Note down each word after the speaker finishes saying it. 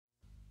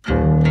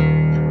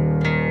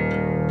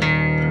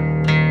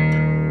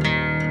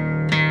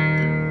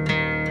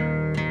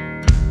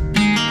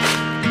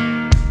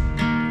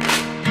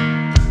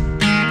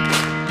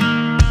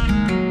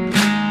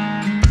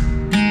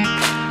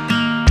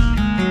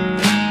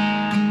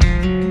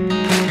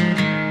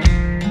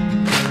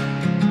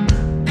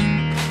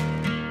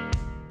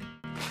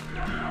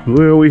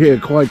Well, we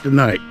had quite the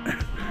night.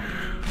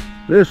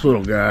 This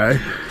little guy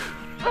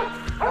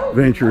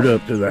ventured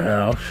up to the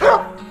house.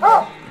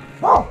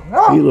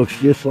 He looks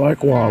just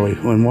like Wally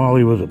when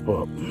Wally was a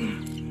pup.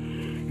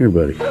 Here,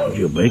 buddy, give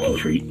you a bacon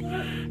treat.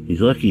 He's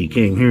lucky he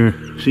came here.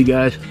 See,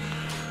 guys,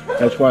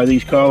 that's why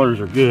these collars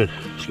are good.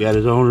 He's got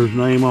his owner's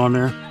name on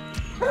there,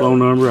 phone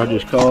number. I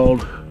just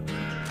called.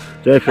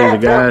 It's actually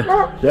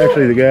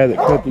the guy that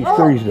cut these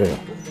trees down.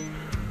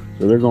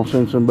 So they're gonna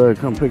send somebody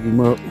to come pick him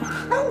up.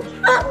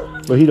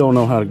 But he don't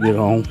know how to get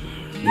home.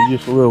 He's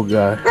just a little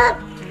guy.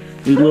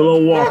 He's a little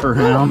old walker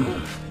hound.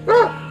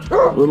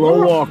 Little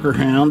old walker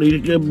hound. He's a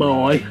good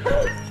boy.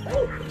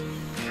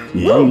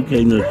 Yeah, you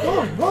came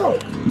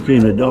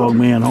to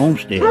Dogman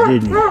Homestead,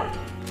 didn't you?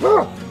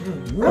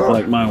 Look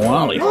like my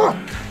Wally. All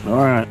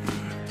right.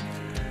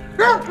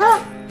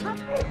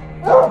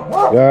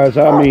 Guys,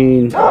 I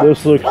mean,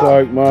 this looks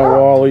like my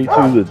Wally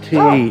to the T.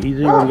 He's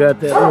even got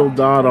that little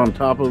dot on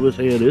top of his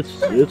head.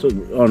 It's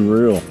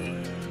unreal.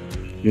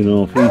 You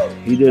know, if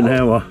he didn't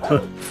have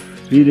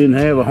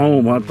a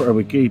home, I'd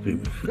probably keep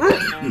him.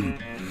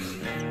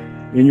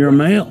 And you're a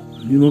male.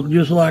 You look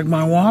just like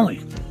my Wally.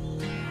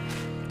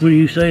 What do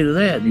you say to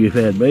that? You've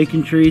had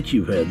bacon treats,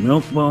 you've had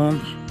milk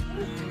bones.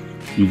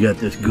 You got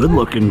this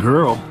good-looking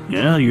girl.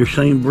 Yeah, you're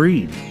same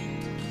breed.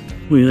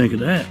 What do you think of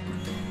that?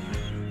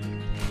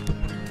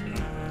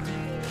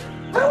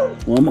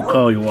 Well, I'm gonna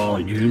call you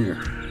Wally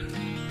Jr.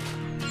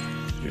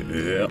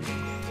 Yeah.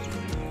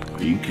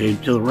 You came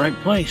to the right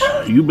place.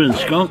 You've been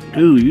skunked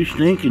too. You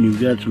stink and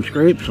you've got some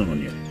scrapes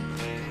on you.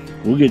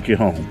 We'll get you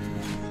home.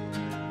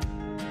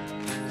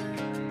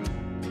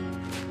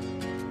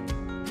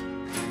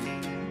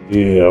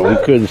 Yeah, we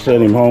couldn't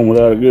send him home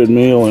without a good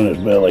meal in his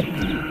belly.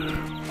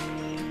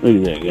 Look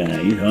at that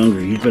guy. He's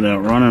hungry. He's been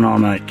out running all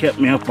night. Kept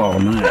me up all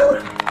night.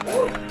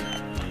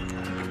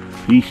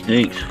 He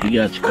stinks. He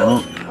got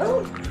skunked.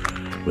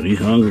 But he's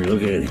hungry.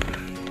 Look at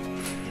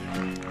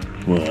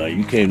him. Well,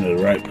 you came to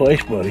the right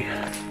place, buddy.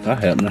 I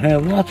happen to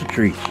have lots of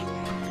treats.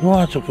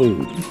 Lots of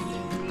food.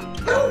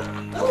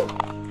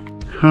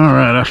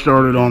 Alright, I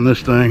started on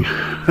this thing.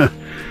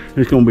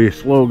 It's going to be a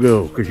slow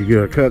go because you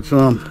got to cut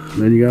some,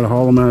 then you got to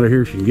haul them out of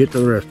here so you can get to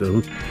the rest of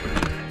them.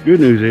 Good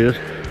news is,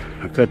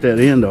 I cut that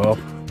end off.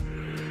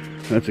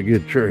 That's a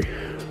good tree.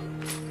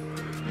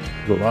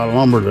 There's a lot of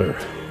lumber there.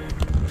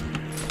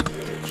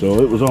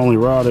 So it was only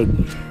rotted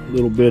a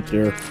little bit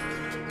there.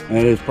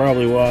 That is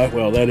probably why,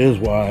 well, that is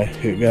why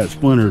it got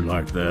splintered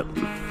like that.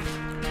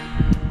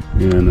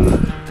 And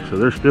so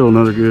there's still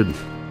another good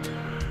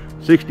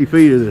 60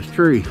 feet of this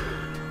tree.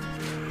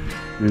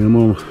 And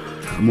I'm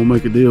gonna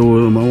make a deal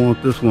with them. I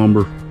want this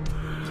lumber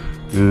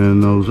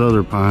and those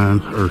other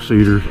pines or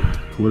cedars,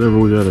 whatever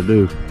we gotta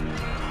do.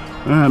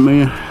 All right,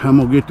 man, I'm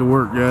gonna get to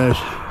work, guys.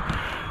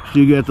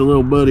 Still got the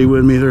little buddy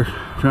with me. They're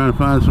trying to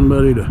find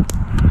somebody to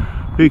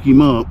pick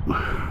him up.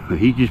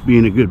 He's just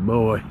being a good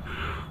boy.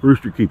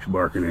 Rooster keeps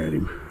barking at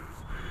him.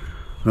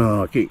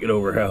 Oh, I can't get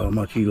over how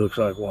much he looks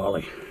like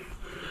Wally.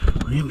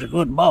 But him's a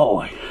good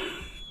boy.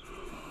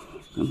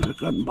 Him's a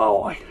good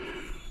boy.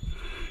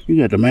 You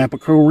got the map of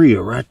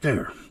Korea right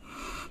there.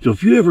 So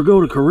if you ever go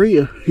to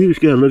Korea, you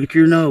just gotta look at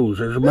your nose.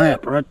 There's a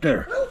map right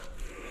there.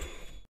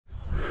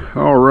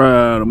 All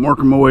right, I'm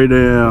working my way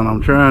down.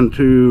 I'm trying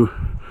to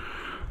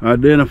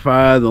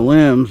identify the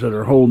limbs that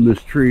are holding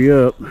this tree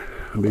up.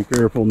 Be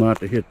careful not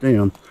to hit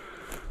them,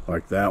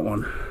 like that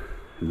one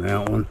and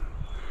that one.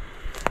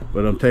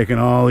 But I'm taking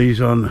all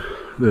these on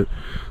that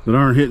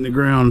aren't hitting the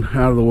ground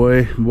out of the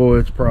way. Boy,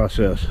 it's a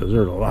process, because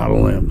there's a lot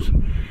of limbs.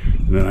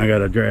 And then I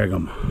gotta drag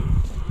them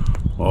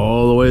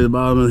all the way to the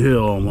bottom of the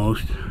hill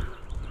almost.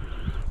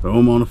 Throw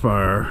them on the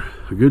fire.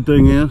 The good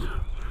thing is,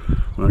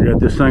 when I got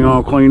this thing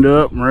all cleaned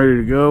up and ready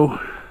to go,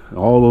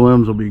 all the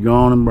limbs will be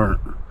gone and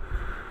burnt.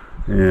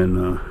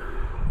 And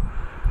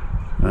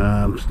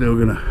I'm still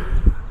gonna,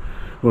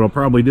 what I'll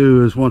probably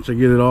do is once I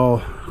get it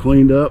all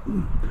cleaned up,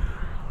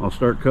 I'll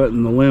start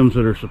cutting the limbs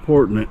that are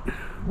supporting it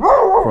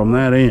from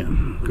that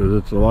end, because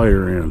it's the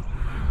lighter end.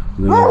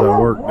 And then as I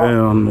work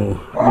down,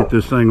 we'll get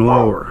this thing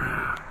lower.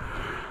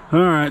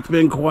 Alright, it's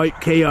been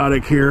quite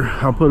chaotic here.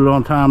 I'll put it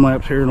on time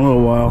lapse here in a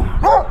little while.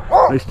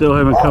 They still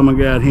haven't come and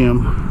got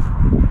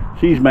him.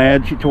 She's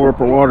mad. She tore up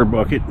her water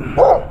bucket.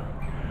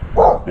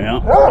 Yeah,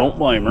 don't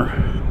blame her.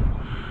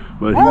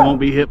 But he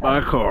won't be hit by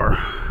a car.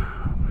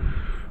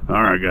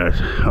 Alright guys,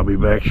 I'll be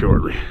back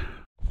shortly.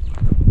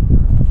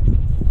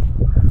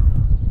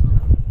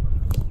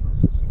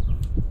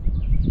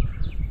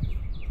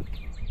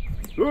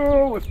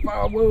 Oh, if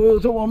I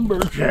was a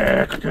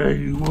lumberjack, tell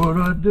you what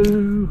I'd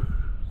do.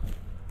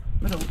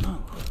 I don't know.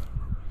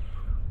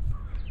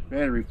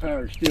 Battery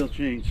powered steel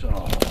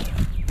chainsaw.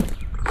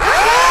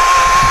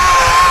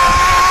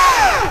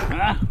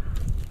 Huh?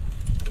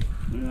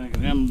 What do you think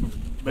of them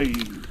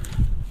babies?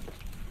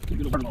 Look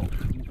at the burn mode.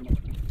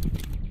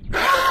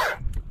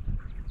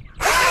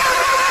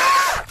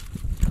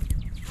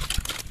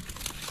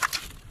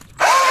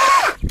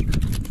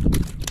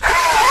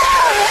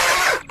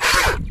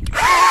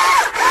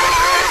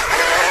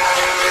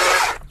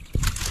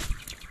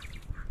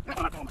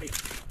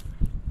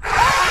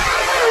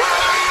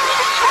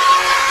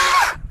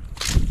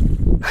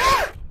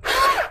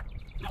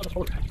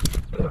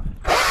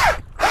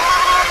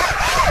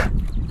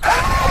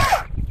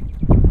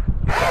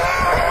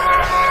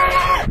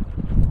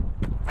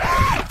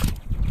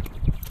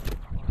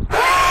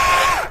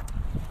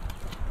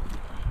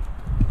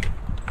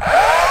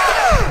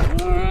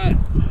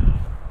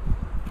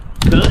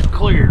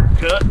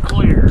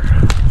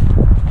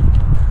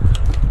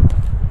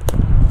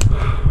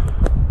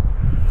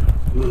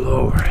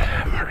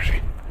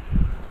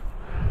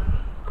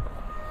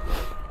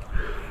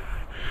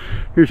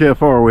 here's how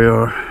far we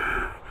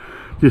are.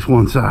 Just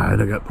one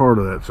side. I got part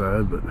of that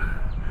side, but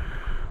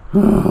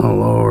oh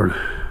Lord.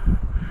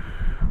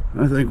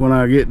 I think when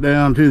I get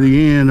down to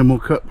the end, I'm gonna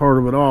cut part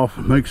of it off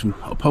and make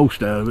a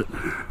post out of it.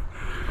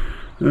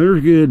 There's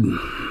a good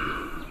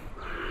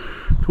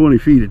 20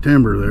 feet of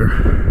timber there.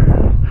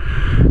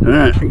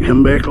 Alright,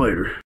 come back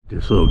later.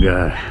 This little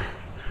guy,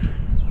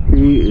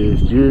 he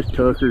is just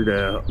tuckered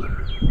out.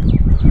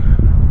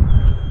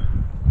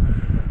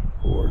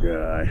 Poor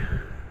guy.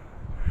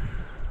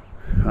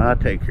 I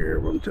take care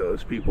of him until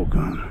his people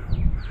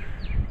come.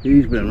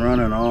 He's been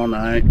running all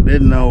night,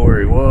 didn't know where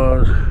he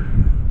was.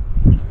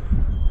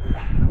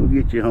 We'll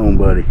get you home,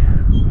 buddy.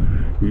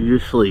 You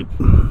just sleep.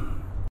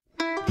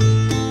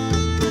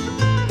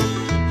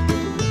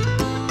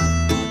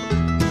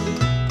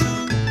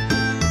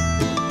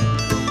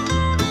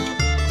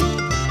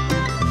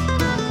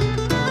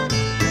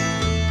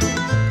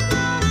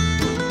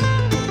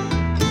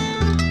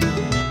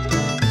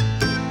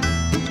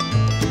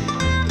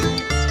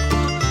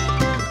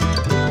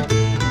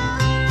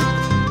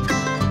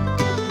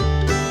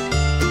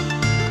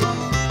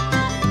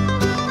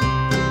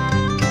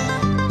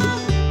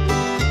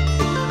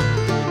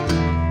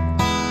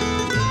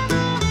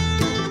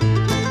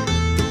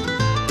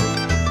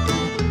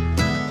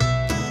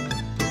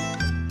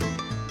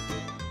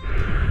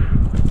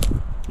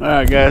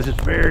 Alright guys, it's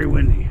very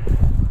windy.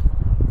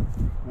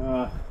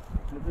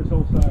 Get this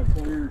whole side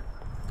cleared.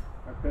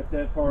 I cut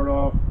that part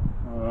off.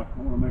 I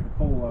want to make a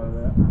pole out of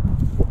that.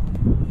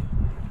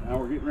 Now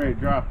we're getting ready to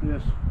drop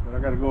this, but I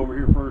got to go over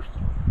here first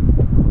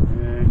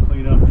and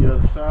clean up the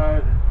other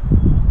side.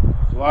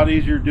 It's a lot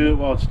easier to do it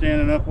while it's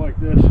standing up like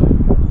this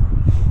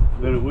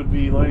than it would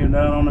be laying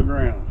down on the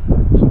ground.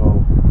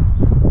 So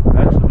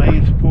that's the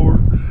main support,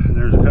 and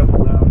there's a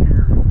couple down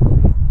here.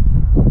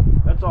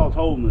 That's all that's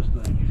holding this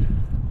thing.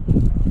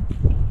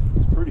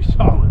 Pretty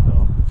solid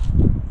though.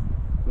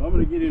 So I'm going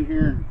to get in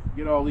here and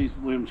get all these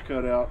limbs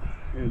cut out,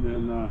 and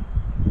then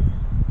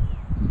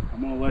I'm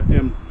going to let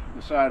them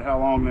decide how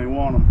long they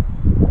want them.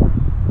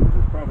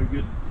 There's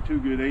probably two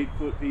good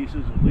 8-foot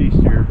pieces at least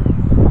here.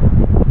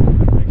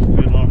 Makes a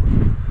good lumber.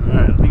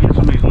 Alright, let me get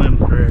some of these limbs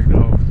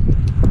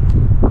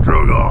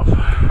drug off.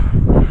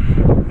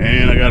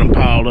 And I got them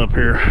piled up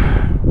here.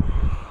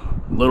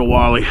 Little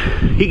Wally,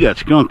 he got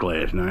skunked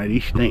last night.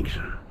 He stinks.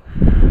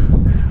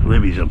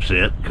 Libby's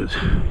upset because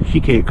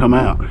she can't come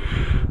out,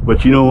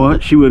 but you know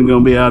what, she wasn't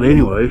going to be out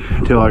anyway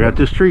until I got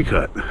this tree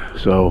cut,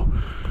 so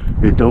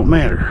it don't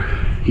matter.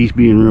 He's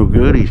being real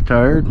good. He's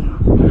tired,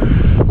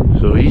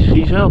 so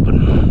he's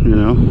helping, you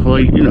know. Well,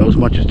 you know, as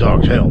much as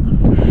dogs help.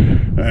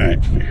 All right,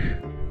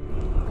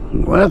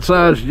 well, that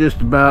side's just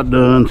about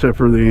done except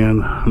for the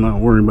end. I'm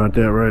not worrying about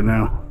that right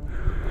now.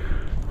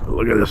 But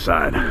look at this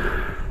side.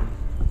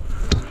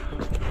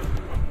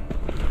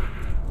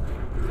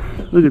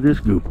 Look at this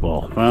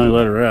goofball. Finally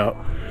let her out.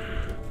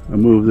 I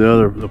moved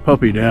the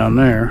puppy down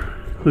there.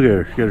 Look at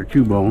her. She got her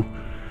chew bone.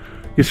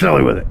 Get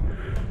silly with it.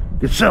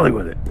 Get silly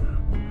with it.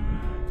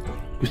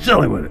 Get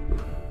silly with it.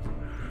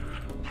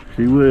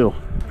 She will.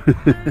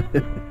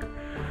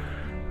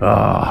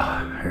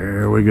 Ah,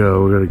 here we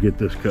go. We got to get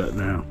this cut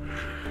now.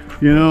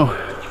 You know,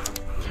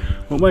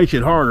 what makes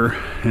it harder,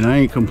 and I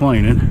ain't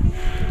complaining,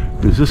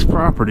 is this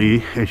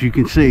property, as you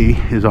can see,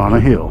 is on a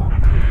hill.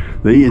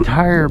 The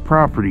entire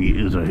property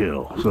is a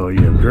hill, so you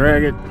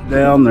drag it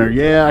down there.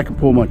 Yeah, I can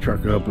pull my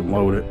truck up and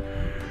load it.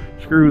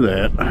 Screw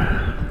that.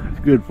 It's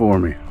good for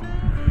me.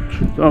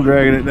 So I'm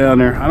dragging it down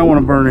there. I don't want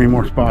to burn any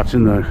more spots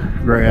in the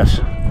grass,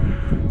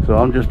 so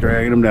I'm just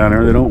dragging them down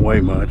there. They don't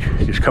weigh much.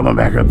 It's just coming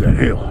back up that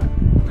hill.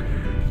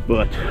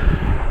 But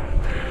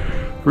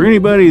for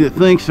anybody that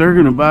thinks they're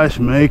going to buy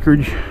some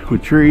acreage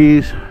with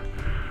trees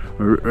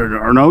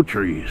or no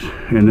trees,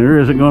 and there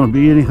isn't going to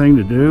be anything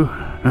to do,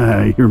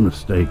 you're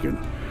mistaken.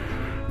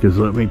 Because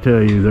let me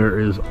tell you, there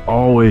is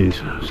always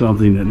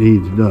something that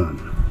needs done.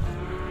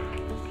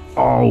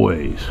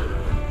 Always.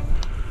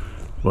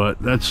 But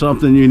that's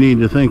something you need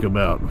to think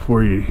about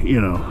before you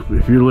know,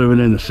 if you're living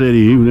in the city,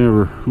 you've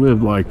never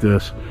lived like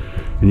this,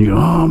 and you go,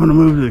 oh, I'm going to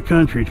move to the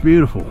country, it's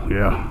beautiful.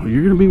 Yeah,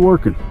 you're going to be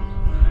working.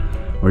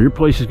 Or your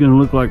place is going to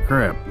look like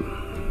crap.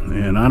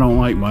 And I don't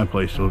like my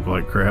place to look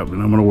like crap,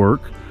 and I'm going to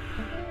work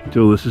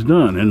until this is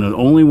done. And the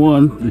only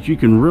one that you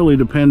can really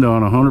depend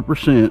on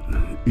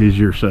 100% is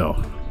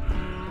yourself.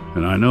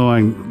 And I know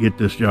I can get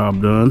this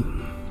job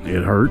done.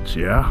 It hurts,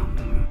 yeah.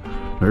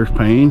 There's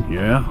pain,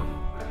 yeah.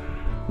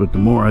 But the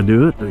more I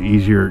do it, the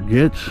easier it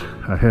gets.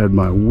 I had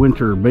my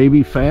winter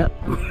baby fat.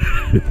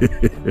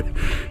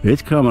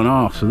 It's coming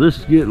off, so this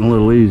is getting a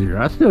little easier.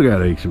 I still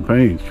got aches and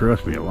pains,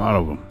 trust me, a lot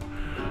of them.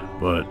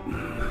 But,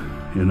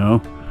 you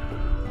know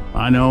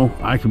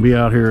I can be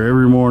out here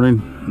every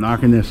morning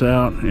knocking this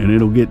out, and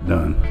it'll get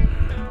done.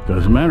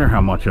 Doesn't matter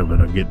how much of it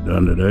I get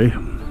done today,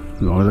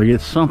 as long as I get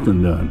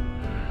something done.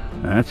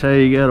 That's how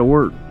you gotta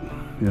work,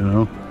 you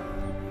know.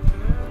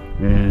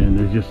 And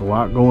there's just a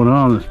lot going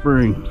on in the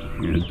spring,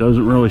 and it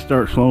doesn't really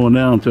start slowing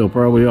down until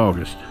probably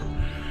August,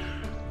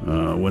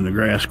 when the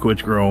grass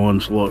quits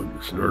growing slow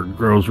or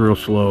grows real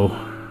slow.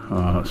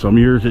 Some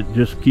years it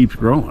just keeps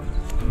growing.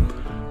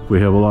 we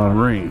have a lot of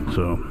rain.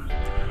 So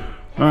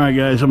all right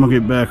guys, I'm gonna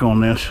get back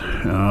on this.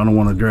 I don't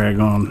want to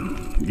drag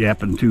on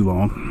yapping too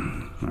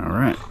long. All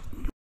right.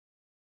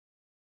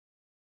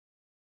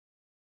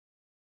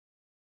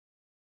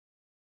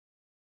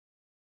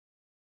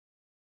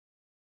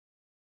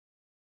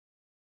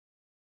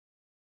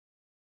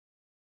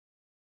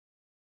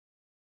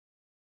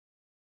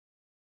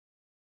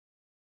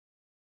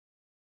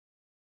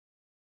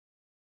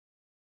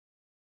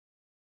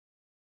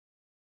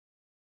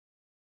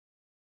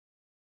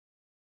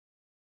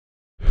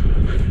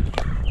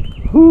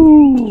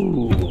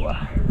 Whoo!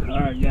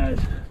 Alright guys,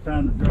 it's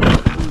time to drop.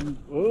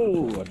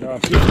 Oh, I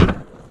dropped it.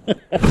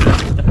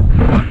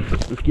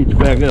 Let's get you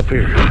back up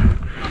here.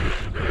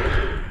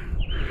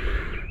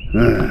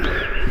 I'm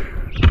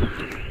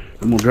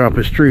gonna drop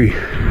this tree.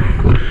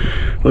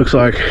 Looks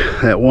like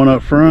that one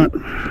up front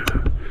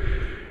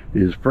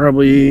is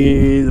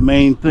probably the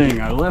main thing.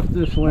 I left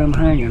this limb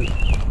hanging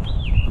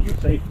as a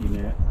safety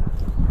net.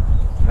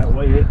 That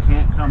way it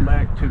can't come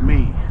back to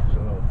me.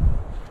 So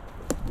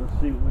let's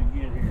see what we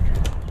get here.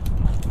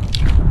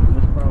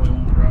 This probably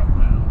won't drop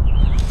now.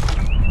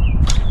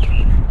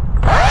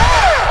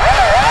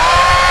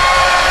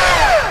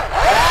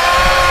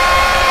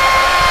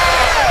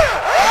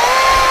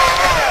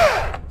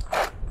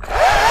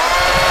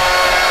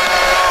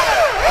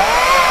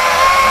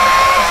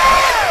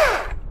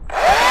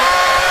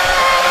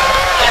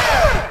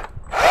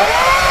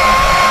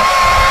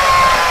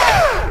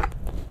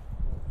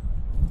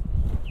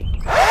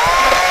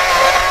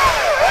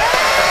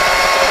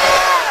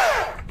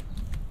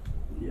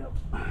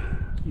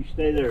 You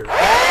stay there.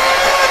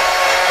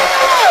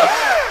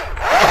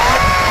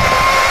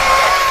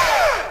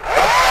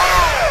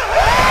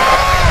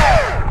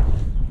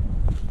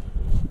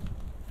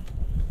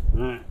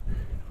 Alright,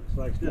 looks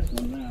like this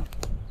one now.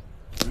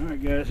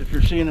 Alright guys, if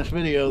you're seeing this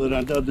video, then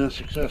I've done this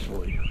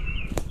successfully.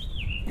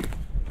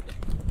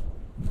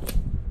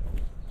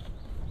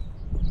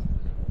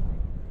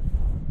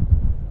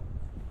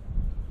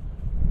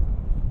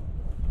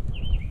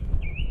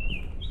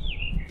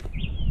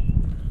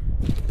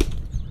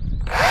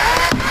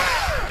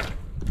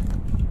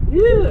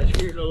 Yeah, that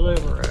scared the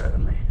liver out of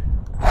me.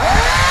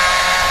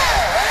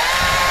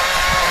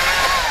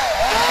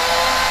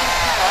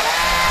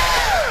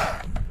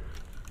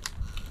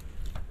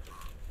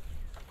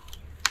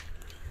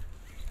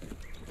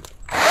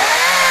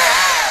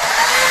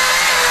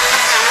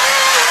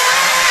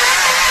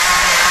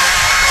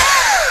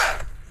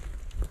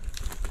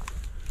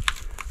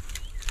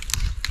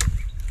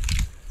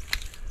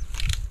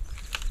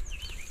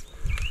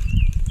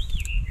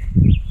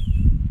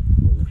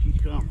 Oh, she's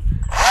coming.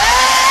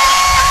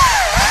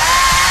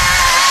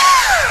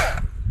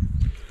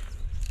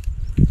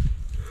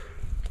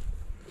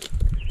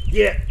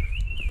 Yeah,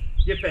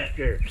 get back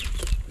there.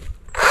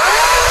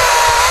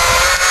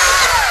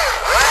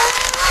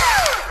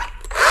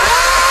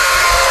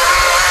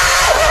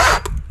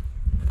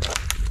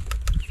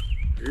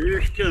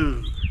 Here she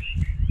comes.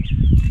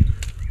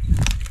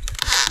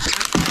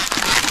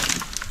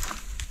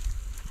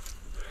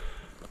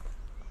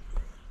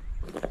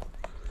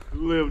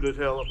 Who lived to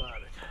tell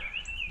about it?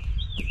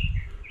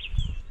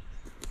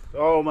 It's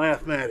all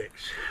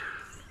mathematics.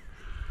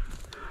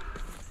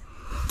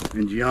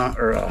 And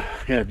geometry,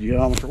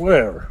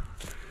 whatever.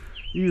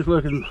 You just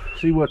look and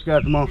see what's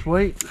got the most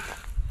weight.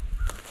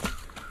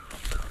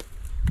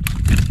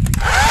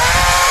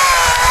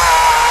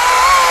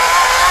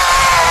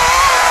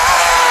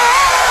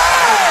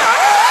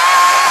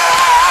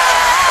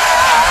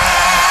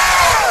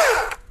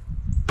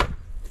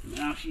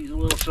 Now she's a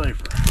little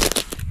safer.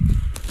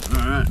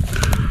 All right.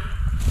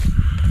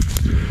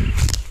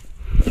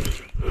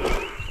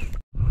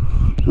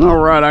 All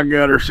right, I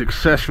got her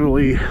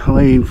successfully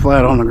laying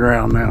flat on the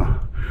ground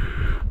now.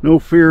 No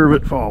fear of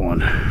it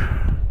falling.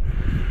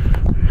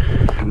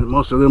 And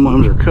most of them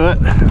limbs are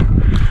cut.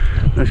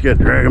 Let's get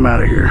drag them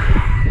out of here,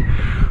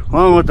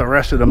 along with the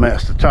rest of the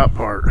mess, the top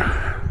part.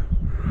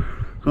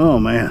 Oh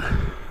man.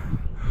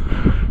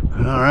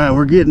 All right,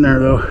 we're getting there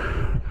though.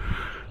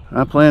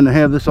 I plan to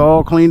have this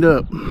all cleaned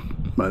up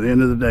by the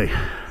end of the day.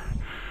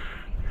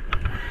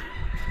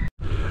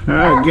 All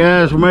right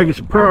guys, we're making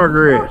some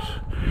progress.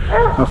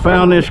 I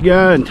found this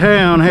guy in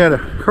town had a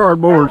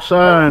cardboard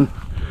sign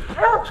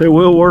said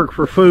we'll work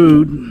for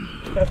food.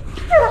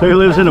 So he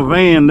lives in a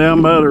van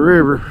down by the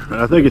river.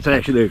 I think it's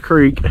actually a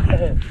creek.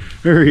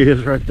 There he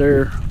is right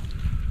there.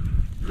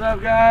 What's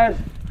up guys?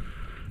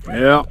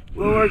 Yeah.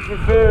 We'll work for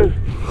food.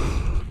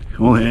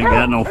 Well, he ain't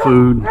got no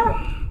food.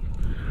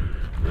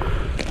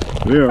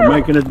 We are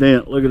making a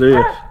dent. Look at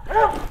this.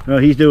 Well,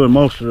 he's doing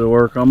most of the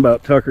work. I'm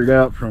about tuckered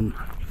out from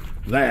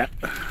that,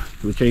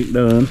 which ain't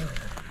done.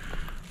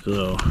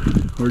 So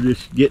we're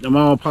just getting them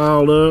all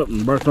piled up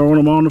and throwing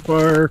them on the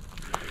fire.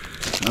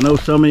 I know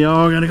some of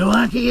y'all are gonna go,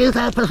 why don't you use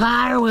that for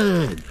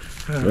firewood?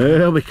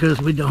 Well,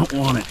 because we don't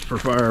want it for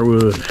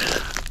firewood.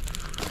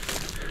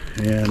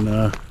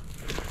 And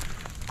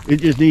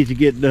it just needs to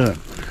get done.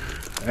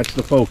 That's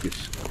the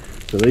focus.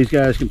 So these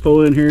guys can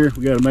pull in here.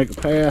 We got to make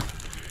a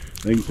path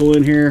They can pull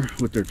in here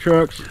with their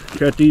trucks,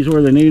 cut these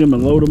where they need them,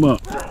 and load them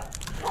up.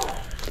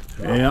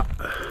 Yeah.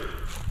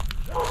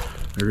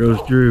 There goes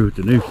Drew with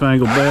the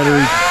newfangled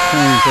battery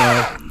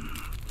chainsaw.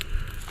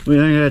 What do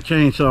you think of that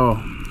chainsaw?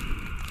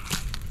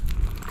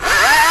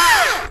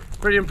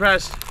 Pretty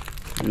impressed.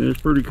 Yeah,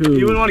 it's pretty cool.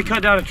 You wouldn't want to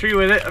cut down a tree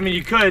with it. I mean,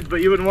 you could,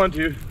 but you wouldn't want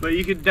to. But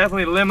you could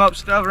definitely limb up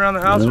stuff around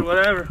the house or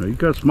whatever. You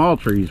cut small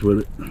trees with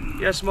it.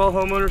 Yeah, small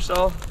homeowner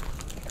saw.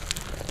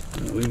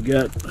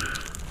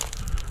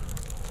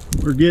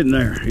 We're getting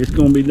there. It's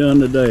going to be done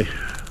today.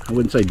 I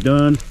wouldn't say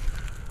done,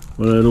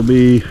 but it'll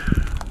be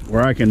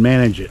where I can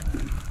manage it.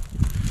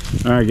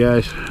 All right,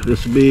 guys,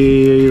 this will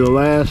be the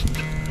last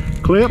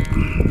clip.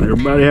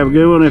 Everybody have a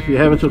good one. If you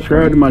haven't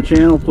subscribed to my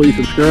channel, please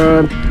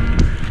subscribe.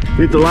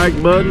 Hit the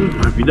like button.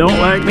 If you don't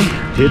like me,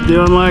 hit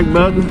the unlike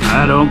button.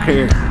 I don't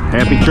care.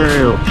 Happy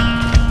trails.